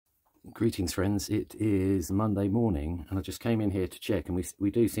Greetings friends, it is Monday morning and I just came in here to check, and we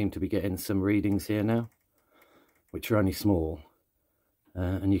do seem to be getting some readings here now, which are only small,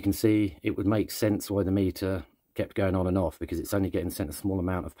 and you can see it would make sense why the meter kept going on and off, because it's only getting sent a small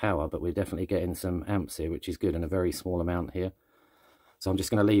amount of power, but we're definitely getting some amps here, which is good, and a very small amount here. So I'm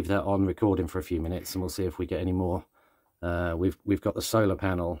just going to leave that on recording for a few minutes and we'll see if we get any more. We've got the solar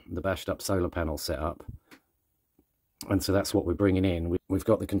panel, the bashed up solar panel set up, and so that's what we're bringing in. We've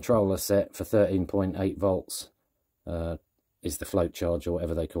got the controller set for 13.8 volts is the float charge or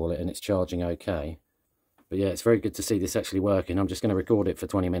whatever they call it, and it's charging okay. But yeah, it's very good to see this actually working. I'm just going to record it for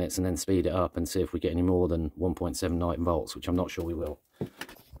 20 minutes and then speed it up and see if we get any more than 1.79 volts, which I'm not sure we will.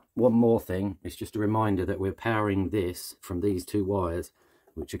 One more thing, it's just a reminder that we're powering this from these two wires,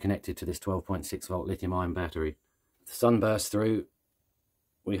 which are connected to this 12.6 volt lithium ion battery. If the sun bursts through,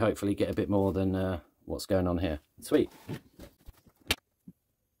 we hopefully get a bit more than what's going on here. Sweet.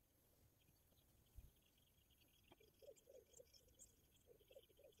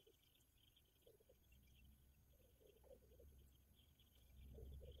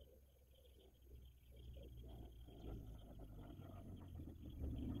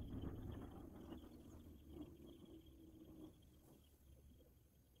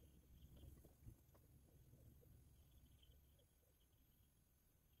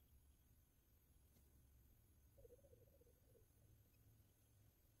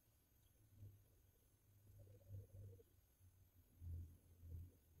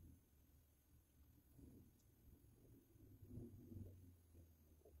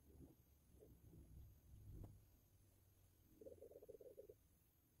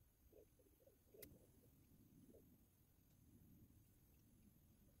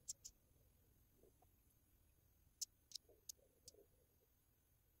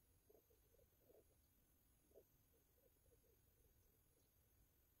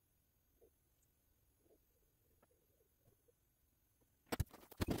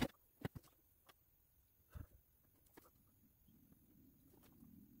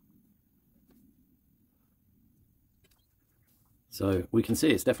 So we can see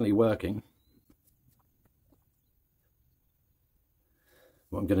it's definitely working.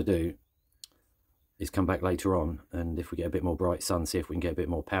 What I'm going to do is come back later on, and if we get a bit more bright sun, see if we can get a bit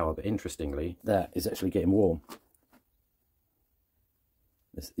more power. But interestingly, that is actually getting warm.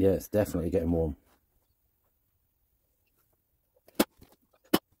 Yeah, it's definitely getting warm.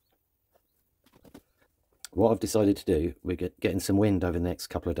 What I've decided to do, we're getting some wind over the next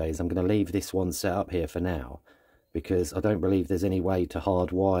couple of days. I'm going to leave this one set up here for now, because I don't believe there's any way to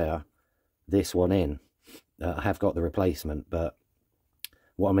hardwire this one in. I have got the replacement, but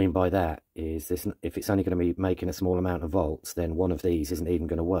what I mean by that is this: if it's only going to be making a small amount of volts, then one of these isn't even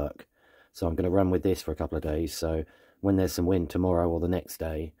going to work. So I'm going to run with this for a couple of days. So when there's some wind tomorrow or the next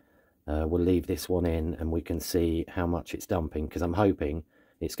day, we'll leave this one in and we can see how much it's dumping, because I'm hoping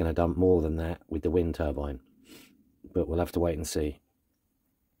it's going to dump more than that with the wind turbine. But we'll have to wait and see.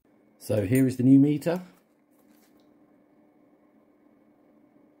 So here is the new meter.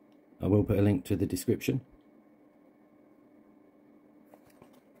 I will put a link to the description.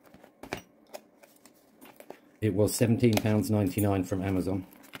 It was £17.99 from Amazon.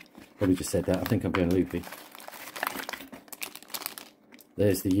 Probably just said that. I think I'm going loopy.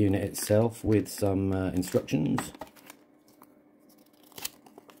 There's the unit itself with some instructions.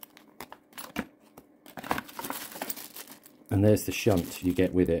 And there's the shunt you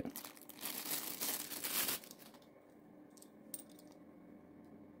get with it.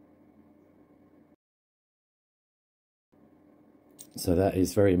 So that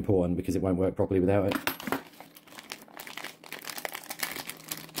is very important, because it won't work properly without it.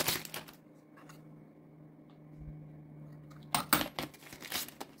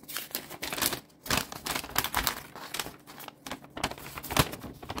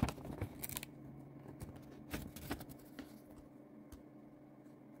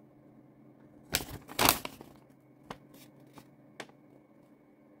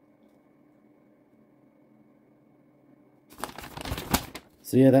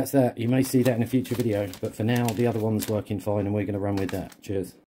 So yeah, that's that. You may see that in a future video, but for now the other one's working fine and we're going to run with that. Cheers.